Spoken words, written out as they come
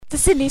The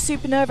Sydney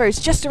Supernova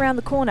is just around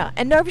the corner,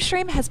 and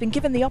NovaStream has been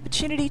given the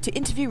opportunity to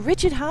interview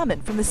Richard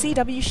Harmon from the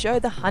CW show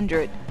The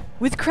 100.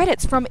 With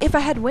credits from If I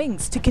Had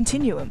Wings to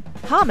Continuum,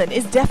 Harmon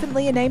is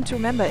definitely a name to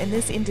remember in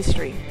this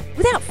industry.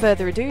 Without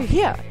further ado,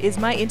 here is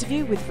my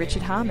interview with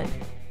Richard Harmon.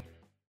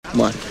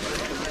 What?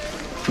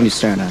 What are you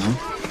staring at,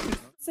 huh?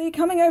 So you're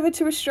coming over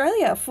to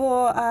Australia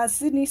for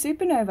Sydney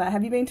Supernova.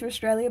 Have you been to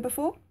Australia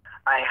before?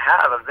 I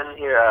have. I've been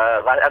here.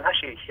 I'm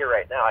actually here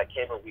right now. I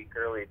came a week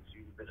early to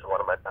visit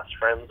one of my best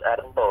friends,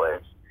 Adam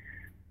Boyes,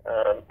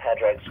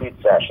 Padraig Sweet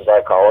Sash, as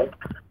I call him.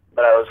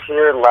 But I was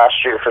here last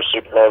year for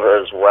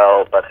Supernova as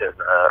well, but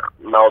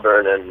in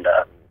Melbourne and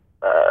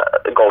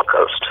the Gold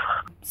Coast.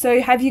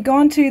 So have you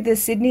gone to the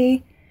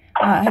Sydney?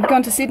 Have you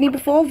gone to Sydney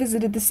before?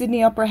 Visited the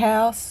Sydney Opera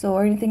House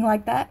or anything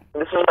like that?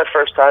 This is my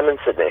first time in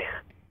Sydney.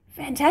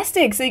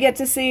 Fantastic. So you get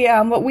to see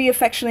what we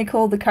affectionately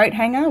call the coat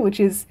hanger, which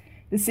is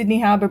the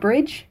Sydney Harbour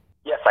Bridge.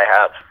 Yes, I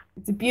have.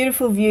 It's a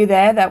beautiful view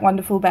there, that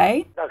wonderful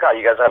bay. Oh, God,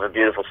 you guys have a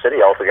beautiful city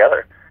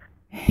altogether.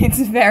 It's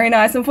very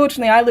nice.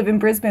 Unfortunately, I live in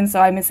Brisbane,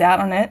 so I miss out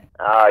on it.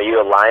 Are you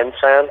a Lions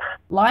fan?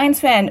 Lions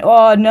fan?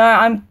 Oh, no,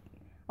 I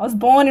was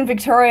born in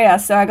Victoria,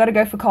 so I got to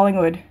go for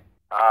Collingwood.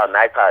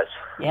 Magpies.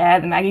 Yeah,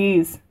 the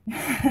Maggies.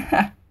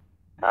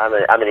 I'm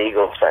an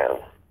Eagles fan.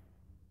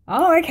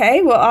 Oh,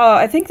 okay. Well,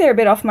 I think they're a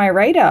bit off my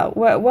radar.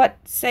 What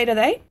state are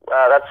they?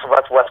 That's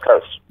West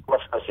Coast.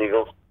 West Coast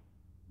Eagles.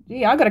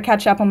 Gee, I got to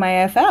catch up on my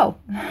AFL.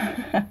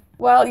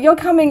 Well, you're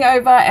coming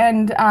over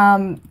and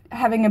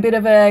having a bit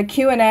of a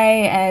Q&A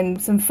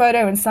and some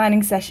photo and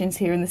signing sessions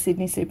here in the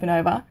Sydney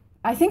Supernova.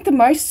 I think the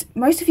most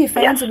of your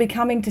fans will be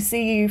coming to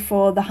see you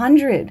for The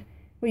 100,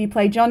 where you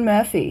play John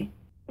Murphy.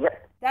 Yeah.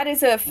 That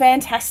is a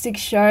fantastic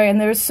show, and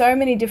there are so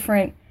many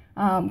different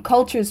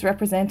cultures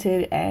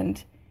represented,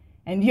 and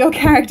your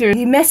character,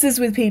 he messes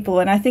with people,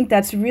 and I think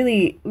that's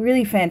really,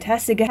 really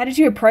fantastic. How did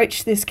you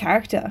approach this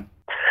character?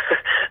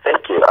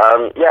 Thank you.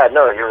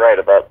 No, you're right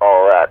about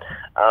all that.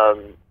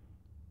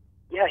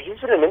 He's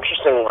been an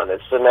interesting one.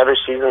 It's in every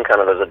season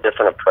kind of there's a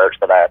different approach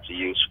that I have to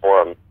use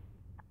for him,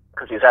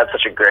 because he's had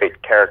such a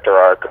great character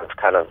arc of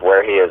kind of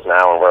where he is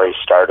now and where he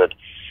started.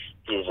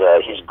 He's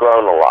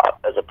grown a lot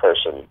as a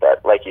person,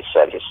 but like you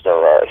said, he's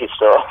still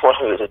one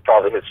of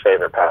probably his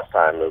favorite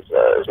pastime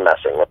is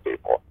messing with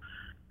people.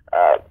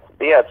 But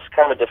yeah, it's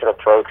kind of a different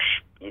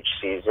approach each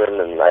season,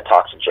 and I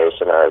talked to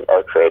Jason,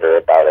 our creator,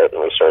 about it,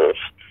 and we sort of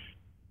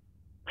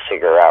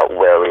figure out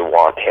where we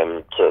want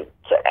him to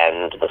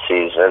end the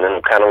season,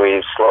 and kind of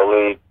we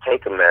slowly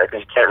take him there,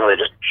 because you can't really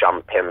just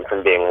jump him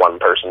from being one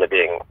person to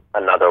being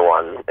another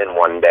one in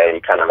one day.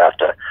 You kind of have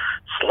to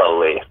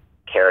slowly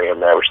carry him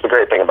there, which is the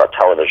great thing about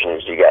television,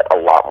 is you get a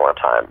lot more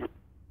time.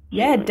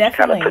 Yeah,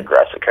 definitely. To kind of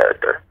progress a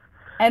character.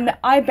 And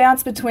I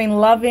bounce between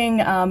loving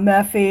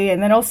Murphy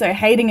and then also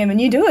hating him,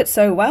 and you do it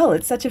so well.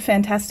 It's such a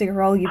fantastic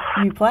role you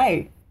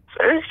play.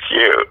 Thank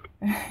you.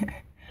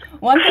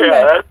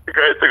 That's the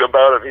great thing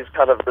about him. He's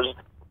kind of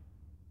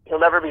he'll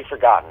never be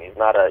forgotten. He's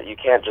not you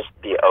can't just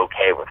be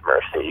okay with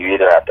Murphy. You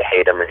either have to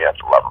hate him or you have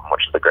to love him,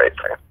 which is the great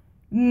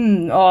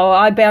thing.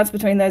 I bounce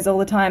between those all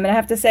the time, and I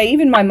have to say,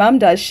 even my mum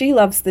does. She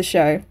loves the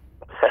show.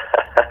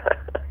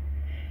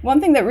 One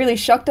thing that really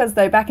shocked us,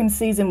 though, back in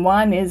season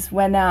 1 is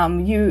when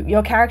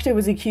your character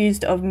was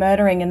accused of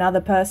murdering another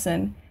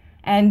person,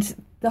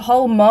 and the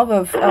whole mob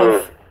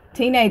of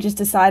teenagers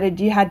decided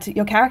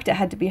your character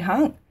had to be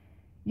hung.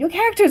 Your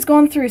character has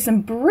gone through some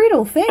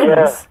brutal things.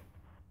 Yeah.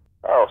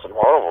 Oh, some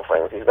horrible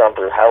things. He's gone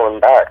through hell and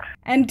back.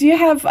 And do you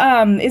have,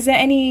 is there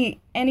any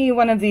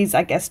one of these,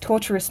 I guess,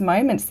 torturous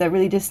moments that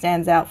really just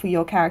stands out for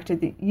your character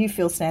that you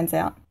feel stands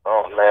out?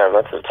 Oh, man,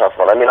 that's a tough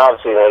one. I mean,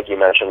 obviously, like you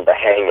mentioned, the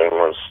hanging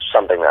was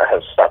something that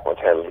has stuck with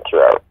him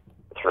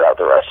throughout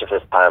the rest of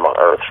his time on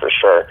Earth, for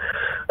sure.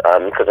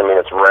 Because, I mean,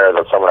 it's rare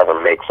that someone ever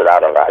makes it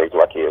out of that. He's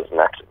lucky his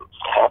neck didn't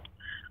stop.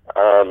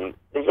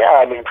 But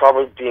yeah, I mean,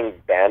 probably being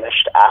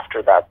banished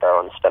after that, though,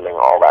 and spending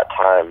all that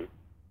time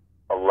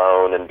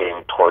alone and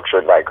being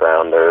tortured by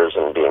grounders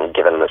and being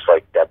given this,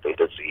 like, deadly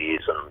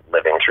disease and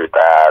living through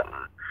that.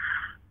 And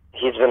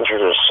he's been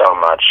through so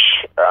much.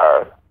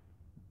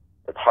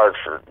 It's hard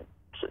for,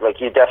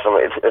 like, you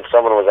definitely, if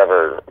someone was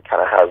ever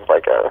kind of has,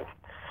 like,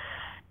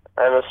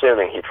 I'm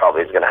assuming he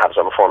probably is going to have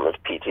some form of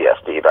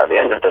PTSD by the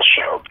end of this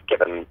show,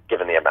 given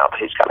the amount that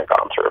he's kind of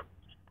gone through.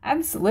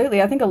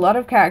 Absolutely. I think a lot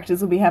of characters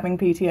will be having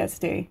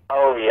PTSD.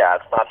 Oh, yeah.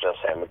 It's not just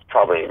him. It's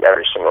probably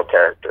every single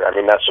character. I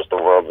mean, that's just the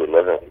world we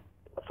live in.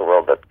 It's the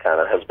world that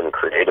kind of has been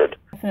created.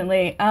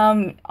 Definitely.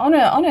 On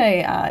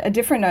a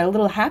different note, a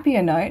little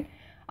happier note,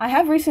 I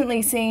have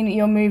recently seen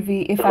your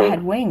movie If I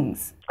Had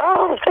Wings.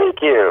 Oh,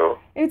 thank you.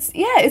 It's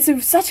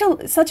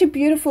such a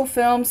beautiful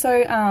film,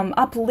 so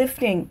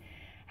uplifting.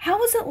 How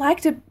was it like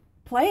to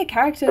play a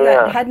character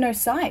that had no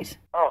sight?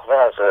 Oh,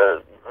 that was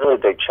a really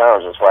big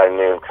challenge. That's why I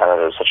knew kind of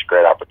it was such a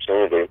great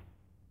opportunity.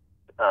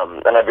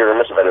 And I'd be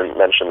remiss if I didn't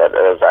mention that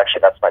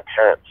that's my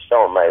parents'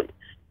 film. My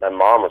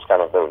mom was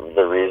kind of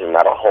the reason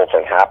that whole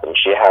thing happened.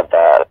 She had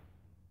that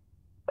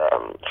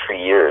for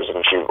years,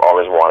 and she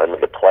always wanted me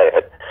to play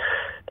it.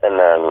 And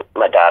then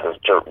my dad was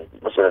going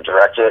to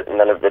direct it, and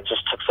then it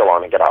just took so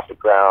long to get off the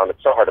ground.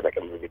 It's so hard to make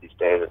a movie these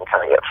days and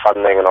kind of get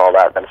funding and all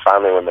that. And then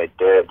finally when they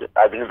did,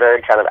 I've been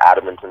very kind of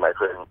adamant in my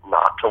career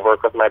not to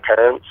work with my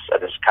parents. I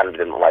just kind of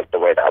didn't like the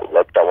way that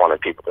looked. I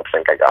wanted people to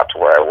think I got to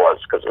where I was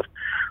because of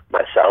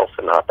myself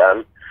and not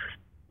them.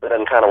 But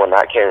then kind of when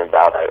that came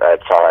about, I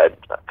thought I'd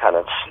kind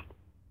of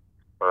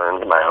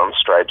earned my own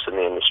stripes in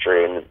the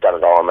industry and done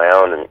it all on my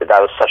own. And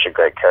that was such a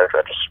great character.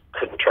 I just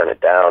couldn't turn it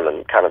down.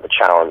 And kind of the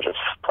challenge of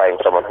playing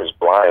someone who's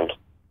blind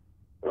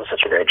was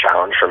such a great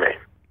challenge for me.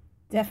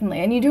 Definitely.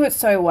 And you do it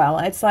so well.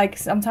 It's like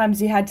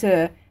sometimes you had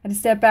to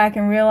step back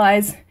and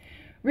realize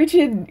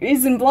Richard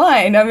isn't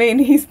blind. I mean,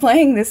 he's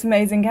playing this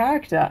amazing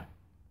character.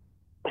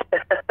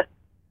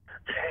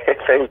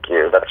 Thank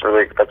you. That's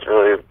kind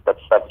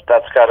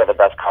of the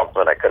best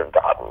compliment I could have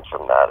gotten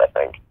from that, I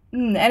think.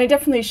 And it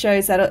definitely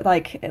shows that,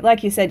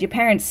 like you said, your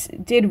parents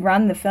did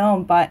run the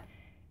film, but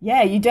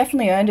yeah, you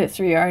definitely earned it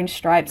through your own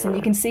stripes, and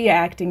you can see your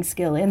acting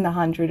skill in The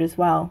 100 as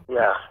well.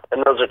 Yeah,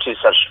 and those are two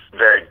such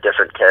very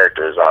different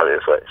characters,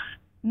 obviously.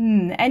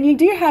 And you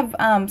do have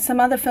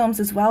some other films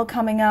as well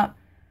coming up.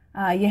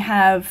 You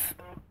have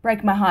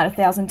Break My Heart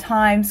 1,000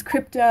 Times,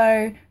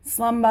 Crypto,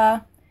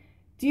 Slumber.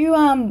 Do you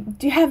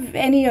have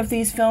any of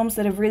these films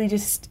that have really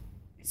just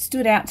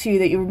stood out to you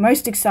that you're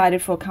most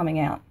excited for coming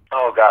out?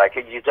 Oh God,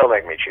 you don't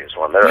make me choose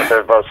one.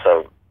 They're both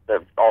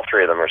all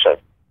three of them are so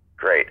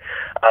great.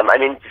 I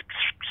mean,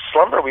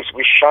 Slumber we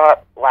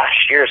shot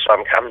last year, so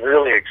I'm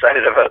really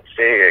excited about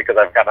seeing it because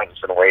I've kind of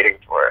just been waiting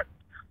for it.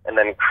 And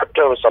then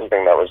Crypto was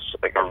something that was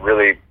like a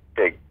really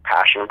big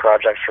passion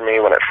project for me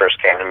when it first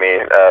came to me.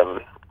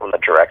 When the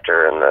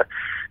director and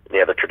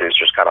the other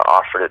producers kind of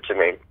offered it to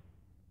me,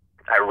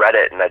 I read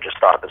it and I just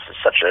thought this is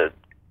such a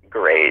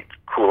great,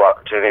 cool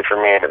opportunity for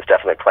me. And it's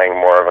definitely playing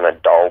more of an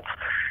adult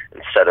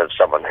instead of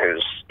someone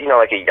who's,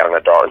 like a young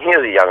adult. And he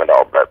is a young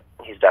adult, but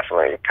he's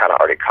definitely kind of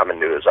already come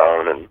into his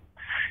own, and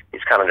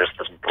he's kind of just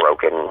this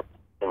broken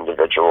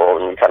individual.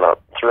 And you kind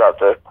of, throughout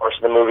the course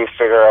of the movie,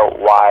 figure out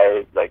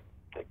why, like,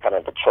 kind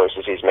of the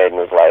choices he's made in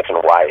his life and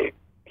why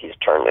he's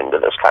turned into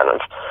this kind of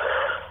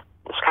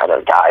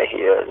guy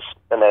he is.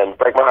 And then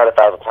Break My Heart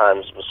 1,000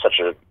 Times was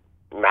such a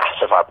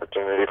massive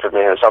opportunity for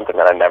me. It was something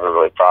that I never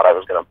really thought I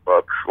was going to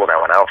book when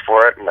I went out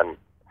for it, and then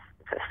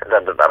it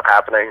ended up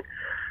happening.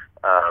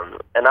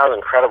 And that was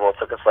incredible. It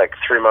took us like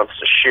 3 months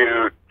to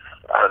shoot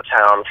out of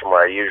town from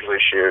where I usually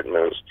shoot, and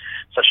it was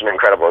such an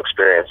incredible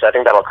experience. I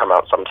think that'll come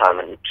out sometime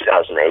in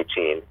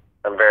 2018.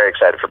 I'm very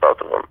excited for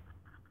both of them.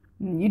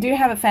 You do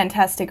have a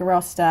fantastic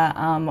roster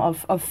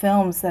of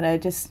films that are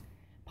just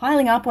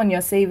piling up on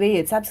your CV.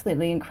 It's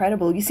absolutely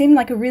incredible. You seem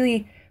like a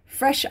really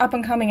fresh,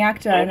 up-and-coming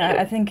actor, and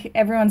I think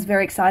everyone's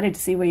very excited to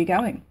see where you're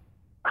going.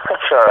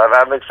 Sure,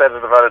 I'm excited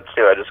about it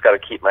too. I just got to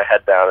keep my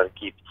head down and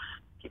keep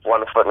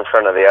one foot in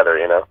front of the other,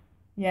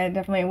 Yeah,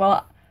 definitely.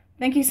 Well,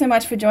 thank you so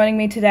much for joining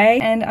me today,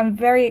 and I'm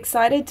very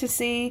excited to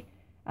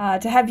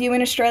have you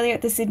in Australia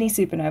at the Sydney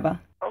Supernova.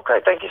 Okay,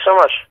 thank you so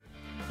much.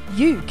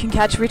 You can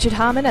catch Richard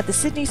Harmon at the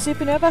Sydney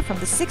Supernova from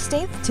the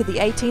 16th to the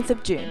 18th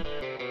of June.